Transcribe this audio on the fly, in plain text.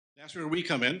That's where we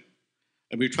come in,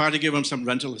 and we try to give them some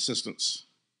rental assistance.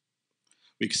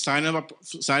 We sign them up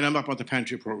on the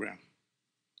pantry program,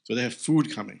 so they have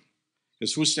food coming,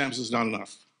 because food stamps is not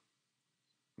enough,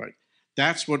 right?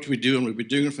 That's what we do, and we've been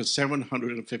doing it for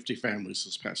 750 families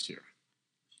this past year.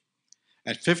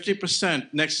 At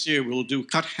 50% next year, we'll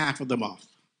cut half of them off.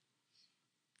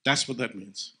 That's what that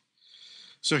means.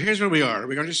 So here's where we are.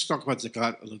 We're going to just talk about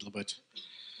Zakat a little bit.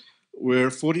 We're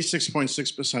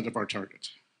 46.6% of our target,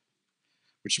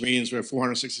 which means we're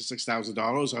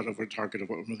 $466,000 out of our target of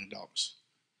 $1 million.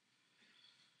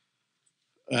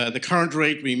 The current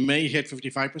rate, we may hit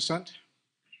 55%.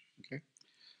 Okay,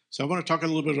 so I want to talk a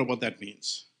little bit about what that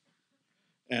means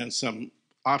and some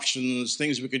options,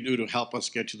 things we can do to help us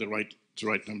get to the right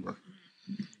number.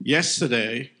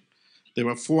 Yesterday, there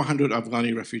were 400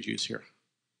 Afghani refugees here.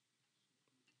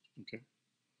 Okay,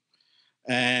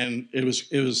 and it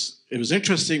was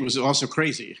interesting. It was also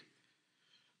crazy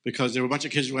because there were a bunch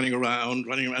of kids running around.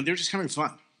 They were just having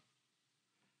fun,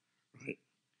 right?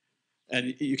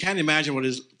 And you can't imagine what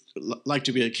it's like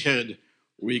to be a kid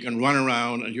where you can run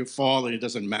around and you fall and it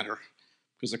doesn't matter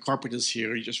because the carpet is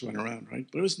here, you just run around, right?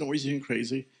 But it was noisy and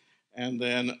crazy. And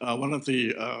then one of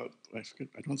the, I forget,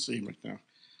 I don't see him right now.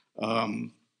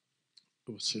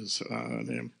 What's his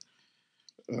name?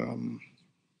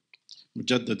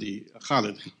 Mujaddadi,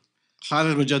 Khalid.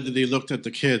 Khalid Mujaddadi looked at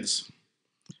the kids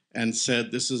and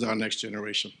said, this is our next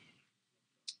generation.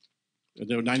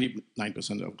 They were 99%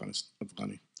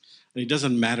 Afghani. And it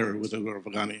doesn't matter whether they're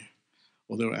Afghani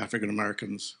or they're African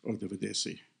Americans or they're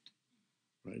Videsi,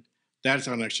 right? That's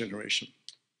our next generation.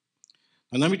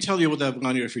 And let me tell you what the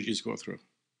Afghani refugees go through.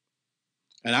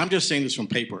 And I'm just saying this from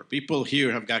paper. People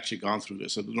here have actually gone through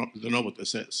this, so they know what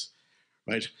this is,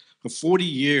 right? For 40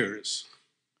 years,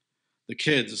 the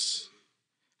kids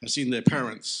have seen their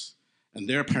parents and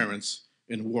their parents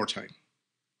in wartime.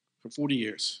 For 40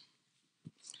 years.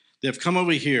 They've come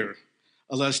over here.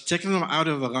 Allah has taken them out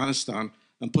of Afghanistan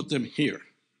and put them here,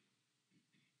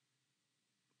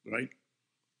 right?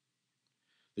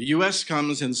 The US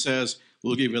comes and says,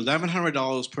 we'll give you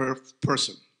 $1,100 per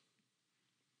person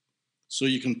so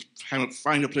you can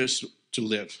find a place to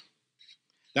live.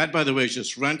 That, by the way, is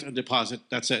just rent and deposit.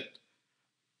 That's it.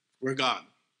 We're gone.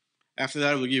 After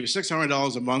that, we'll give you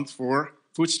 $600 a month for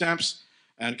food stamps,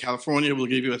 and California will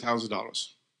give you $1,000.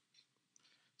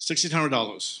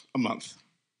 $1,600 a month.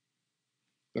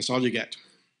 That's all you get.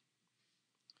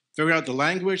 Figure out the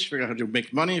language, figure out how to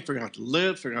make money, figure out how to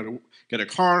live, figure out how to get a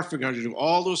car, figure out how to do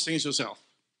all those things yourself.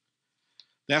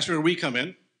 That's where we come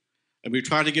in, and we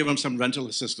try to give them some rental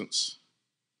assistance.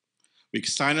 We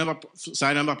sign them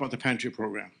up on the pantry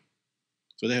program,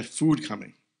 so they have food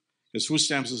coming, because food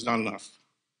stamps is not enough,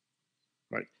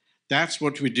 right? That's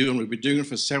what we do, and we've been doing it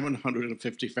for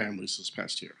 750 families this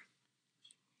past year.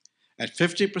 At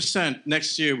 50%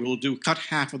 next year, we'll cut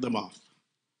half of them off.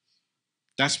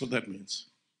 That's what that means.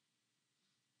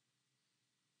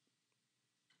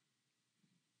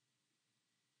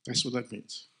 That's what that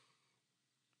means.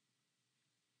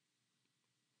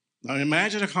 Now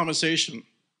imagine a conversation.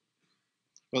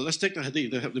 Well, let's take the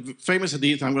hadith, the famous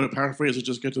hadith. I'm going to paraphrase it,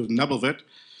 just get to the nub of it,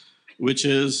 which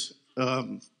is,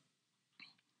 Allah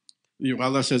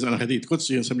says in a hadith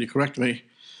Qudsi, and somebody correct me,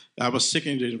 I was sick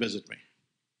and you didn't visit me.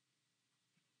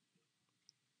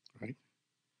 Right?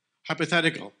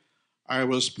 Hypothetical, I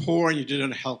was poor and you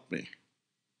didn't help me.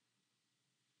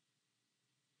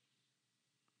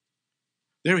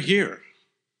 They're here.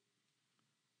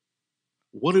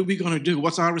 What are we going to do?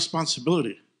 What's our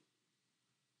responsibility?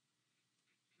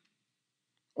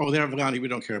 Oh, they're Afghani, we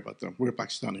don't care about them. We're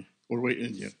Pakistani, or we're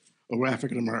Indian, or we're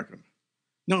African American.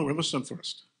 No, we're Muslim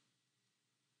first.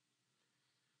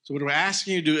 So what we're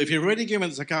asking you to do, if you're already given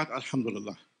zakat,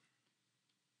 alhamdulillah.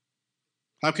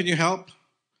 How can you help?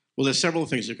 Well, there's several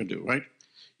things you can do, right?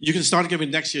 You can start giving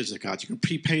next year's zakat. You can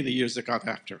prepay the year's zakat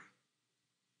after.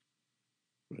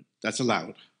 Right? That's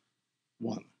allowed.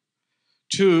 1.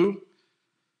 2,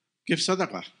 give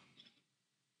sadaqah.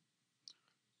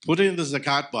 Put it in the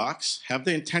zakat box, have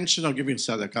the intention of giving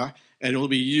sadaqah, and it will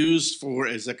be used for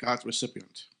a zakat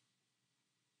recipient.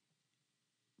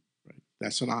 Right?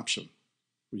 That's an option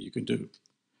what you can do.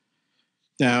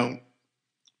 Now,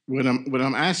 what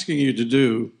I'm asking you to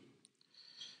do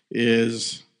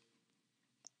is,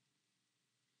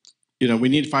 we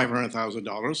need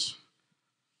 $500,000.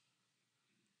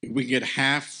 If we get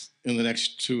half in the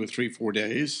next 2 or 3, 4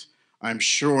 days, I'm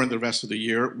sure in the rest of the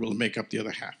year we'll make up the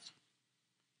other half.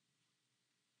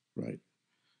 Right?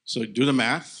 So do the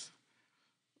math.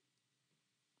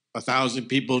 1,000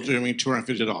 people giving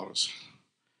 $250.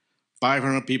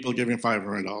 500 people giving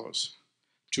 $500.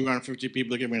 250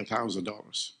 people giving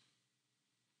 $1,000.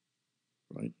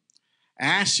 right?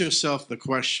 Ask yourself the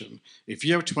question, if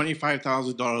you have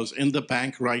 $25,000 in the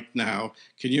bank right now,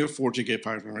 can you afford to get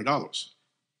 $500?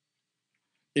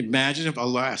 Imagine if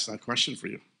Allah asked that question for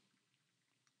you.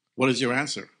 What is your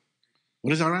answer?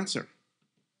 What is our answer?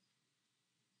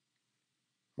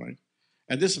 Right?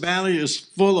 And this valley is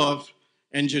full of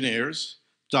engineers,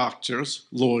 doctors,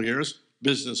 lawyers,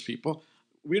 business people.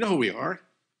 We know who we are.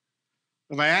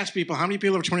 If I ask people, how many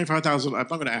people have 25,000, I'm not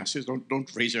going to ask you,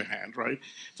 don't raise your hand, right?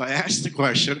 If I ask the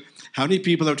question, how many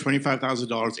people have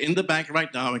 $25,000 in the bank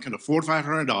right now and can afford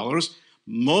 $500,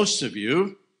 most of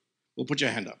you will put your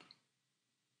hand up.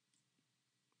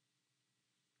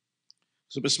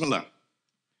 So Bismillah.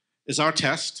 It's our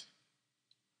test.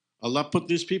 Allah put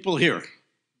these people here.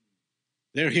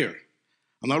 They're here.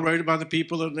 I'm not worried about the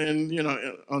people on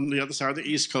the other side of the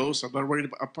East Coast. I'm not worried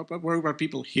about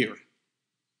people here.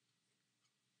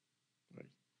 Right.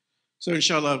 So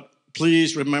inshallah,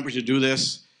 please remember to do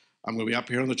this. I'm going to be up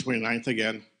here on the 29th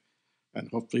again, and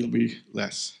hopefully it'll be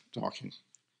less talking.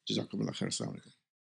 Jazakumullah khair. Assalamu alaikum.